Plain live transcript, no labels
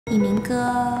一鸣哥，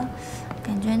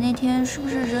感觉那天是不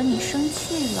是惹你生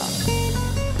气了？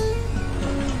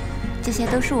这些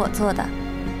都是我做的，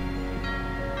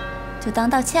就当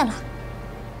道歉了。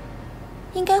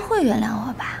应该会原谅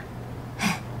我吧？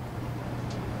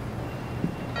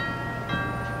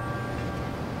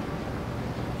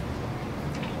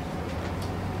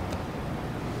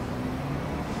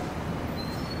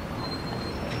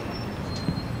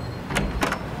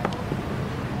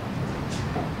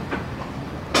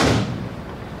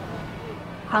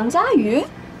唐佳瑜，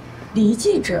李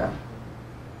记者，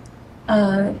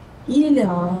医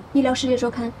疗世界周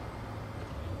刊。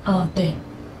哦，对。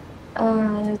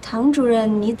唐主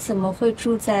任，你怎么会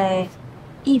住在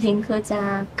一鸣哥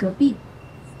家隔壁？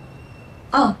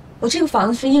哦，我这个房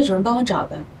子是叶主任帮我找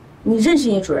的。你认识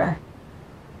叶主任？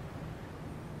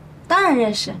当然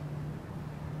认识，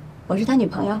我是他女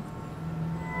朋友。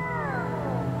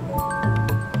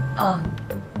哦。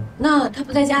那他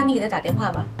不在家，你给他打电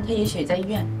话吧，他也许在医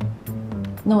院。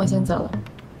那我先走了，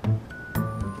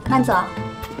慢走。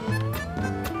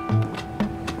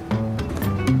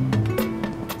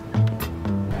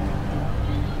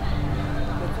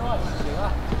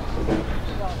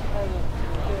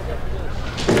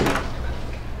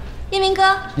一鸣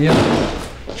哥，你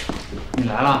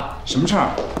来了，什么事儿？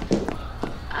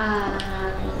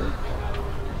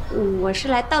我是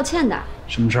来道歉的。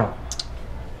什么事儿？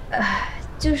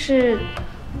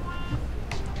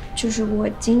就是我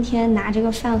今天拿这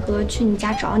个饭盒去你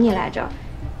家找你来着，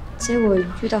结果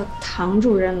遇到唐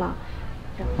主任了。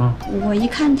我一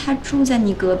看他住在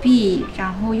你隔壁，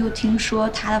然后又听说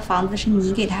他的房子是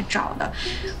你给他找的，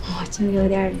我就有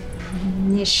点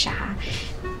那啥。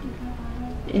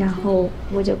然后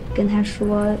我就跟他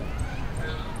说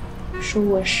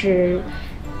我是。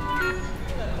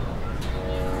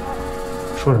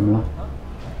说什么了？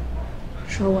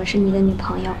说我是你的女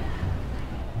朋友。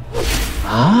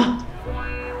啊？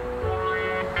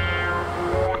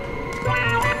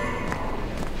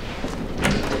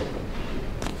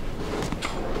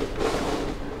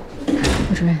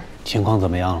副主任，情况怎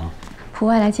么样了？普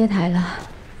外来接台了，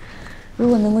如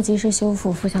果能够及时修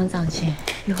复腹腔脏器，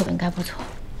愈后应该不错。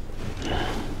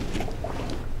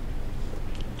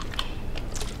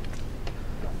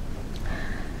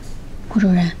顾主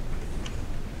任，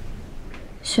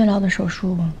薛老的手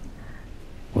术，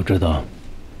我知道，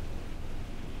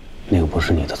那个不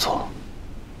是你的错。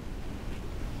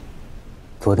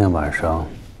昨天晚上，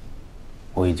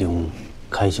我已经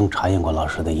开胸查验过老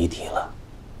师的遗体了。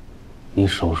你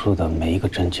手术的每一个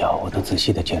针脚，我都仔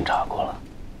细的检查过了，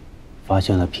发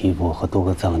现了皮肤和多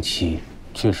个脏器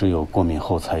确实有过敏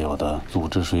后才有的组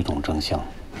织水肿征象，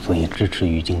所以支持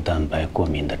鱼精蛋白过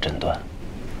敏的诊断。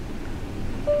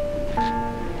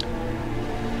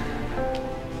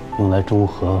用来中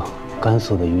和肝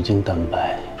素的鱼精蛋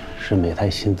白是每台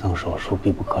心脏手术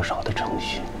必不可少的程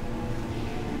序，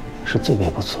是最微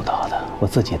不足道的，我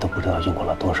自己都不知道用过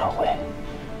了多少回。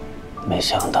没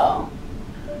想到，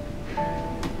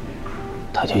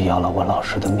他就要了我老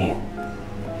师的命。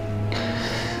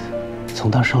从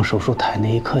他上手术台那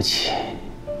一刻起，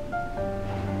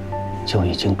就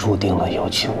已经注定了有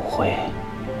去无回。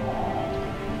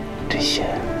这些，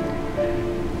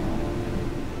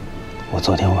我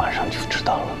昨天晚上就知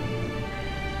道了。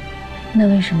那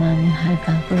为什么您还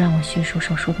反复让我叙述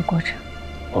手术的过程？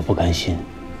我不甘心，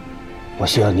我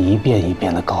需要你一遍一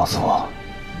遍地告诉我，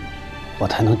我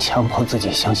才能强迫自己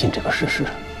相信这个事实。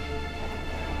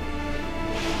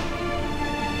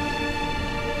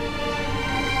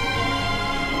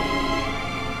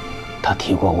他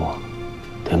提过我，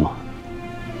对吗？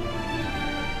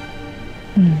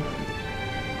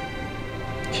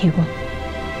提过。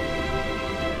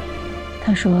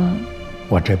他说：“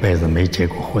我这辈子没结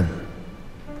过婚，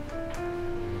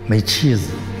没妻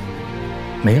子，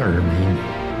没儿没女。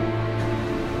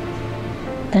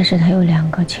但是他有2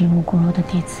个情如骨肉的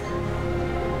弟子。”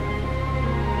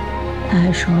他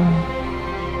还说：“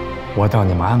我到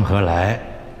你们安和来，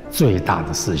最大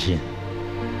的私心，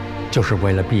就是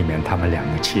为了避免他们2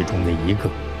个其中的一个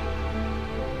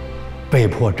被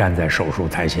迫站在手术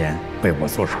台前为我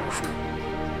做手术。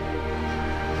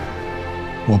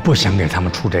我不想给他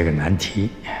们出这个难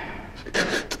题。”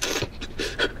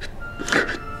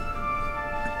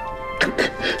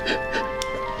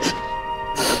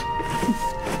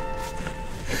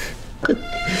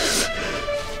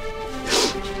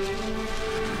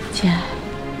姐，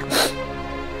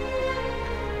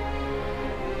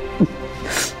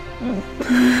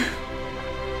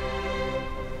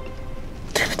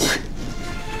对不起。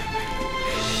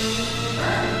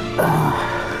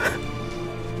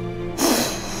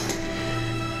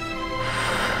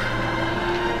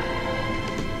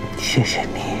谢谢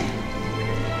你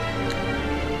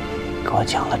给我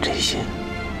讲了这些。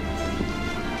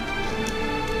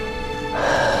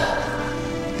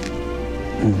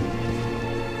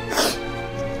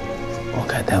我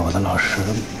该带我的老师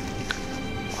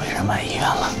回仁外医院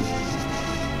了。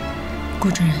顾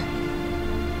主任，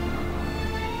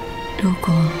如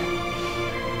果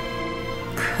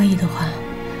可以的话，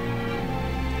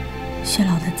薛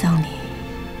老的葬礼，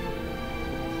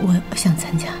我想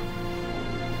参加，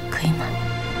可以吗？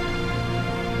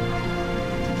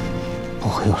不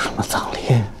会有什么葬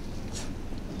礼，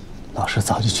老师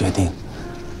早就决定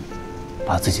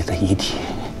把自己的遗体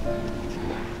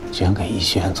捐给医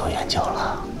学院做研究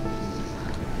了。